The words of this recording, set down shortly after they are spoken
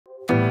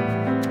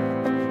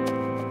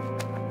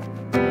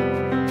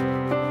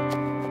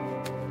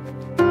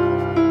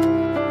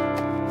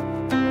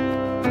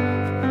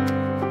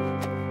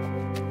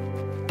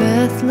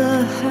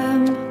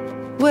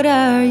What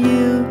are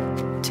you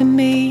to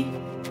me?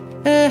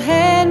 A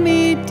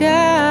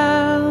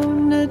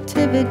hand-me-down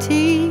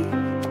nativity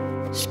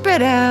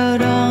spread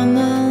out on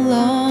the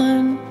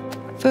lawn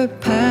for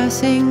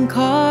passing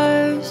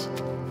cars.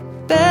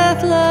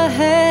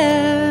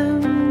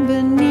 Bethlehem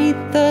beneath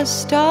the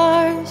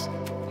stars,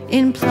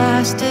 in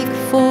plastic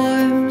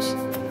forms,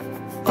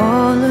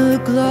 all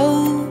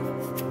aglow,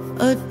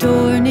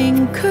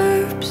 adorning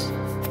curbs,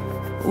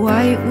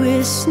 white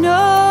with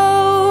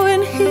snow.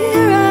 And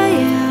here I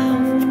am,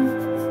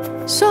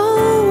 so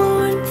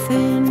worn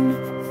thin,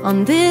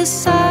 on this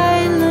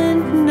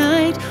silent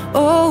night,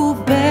 oh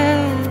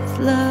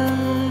Bethlehem.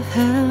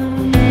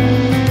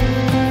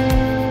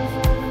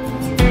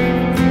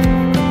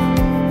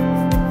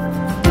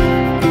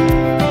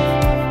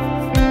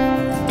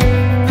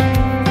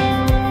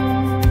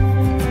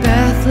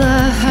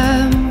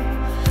 Bethlehem,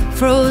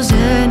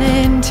 frozen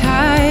in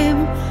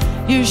time,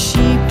 your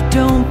sheep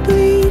don't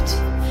bleat,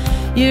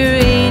 your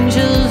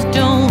angels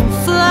don't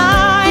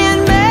fly,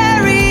 and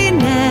Mary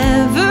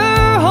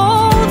never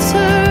holds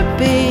her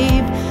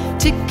babe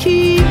to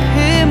keep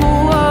him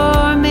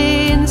warm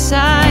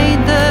inside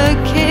the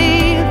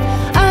cave.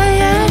 I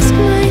ask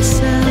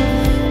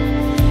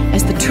myself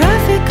as the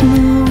traffic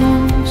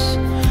moves,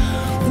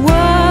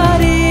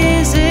 what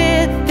is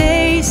it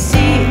they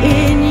see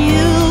in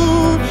you?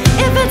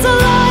 If it's a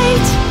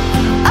light,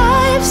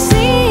 I've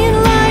seen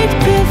light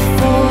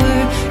before,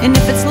 and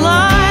if it's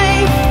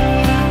life,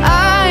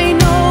 I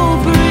know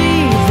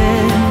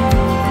breathing.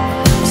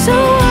 So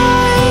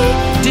why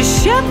do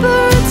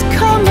shepherds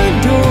come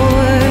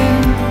adore,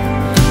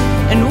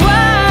 and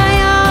why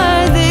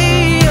are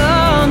they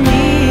all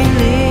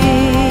kneeling?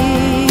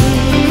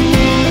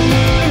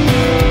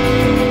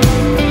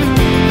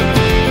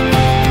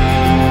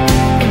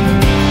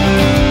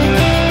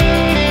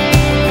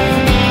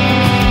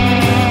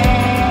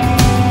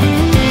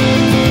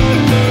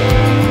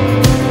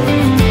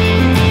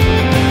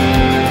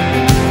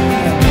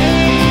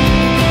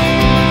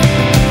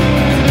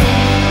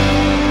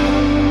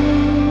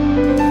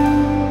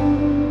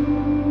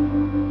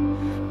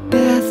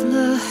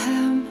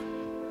 Bethlehem,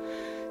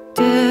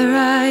 dare I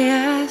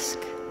ask,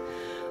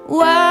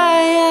 why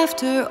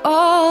after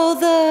all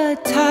the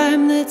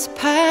time that's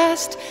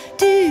passed,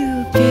 do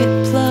you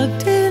get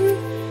plugged in?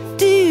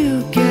 Do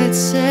you get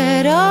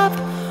set up?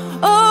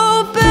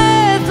 Oh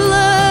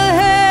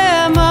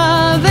Bethlehem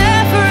of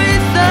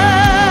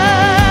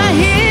Ephrathah,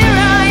 here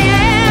I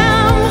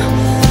am,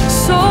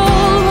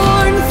 soul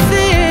worn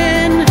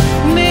thin.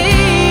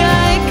 May I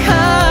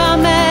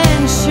come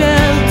and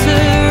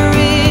shelter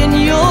in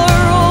your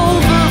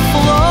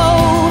overflow,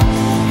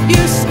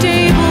 your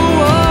stable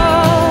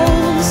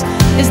walls?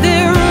 Is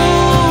there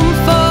room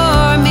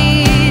for me,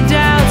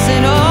 doubts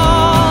and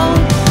all?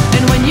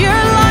 And when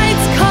your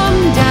lights come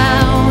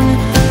down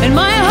and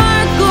my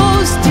heart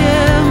goes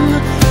dim,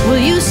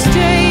 will you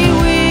stay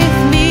with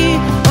me,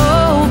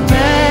 oh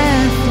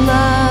Bethlehem?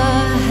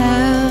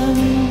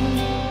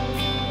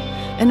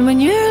 And when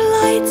your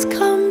lights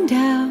come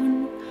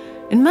down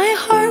and my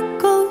heart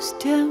goes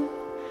dim,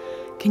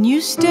 can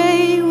you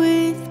stay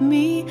with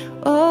me,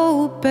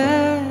 oh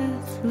Bethlehem?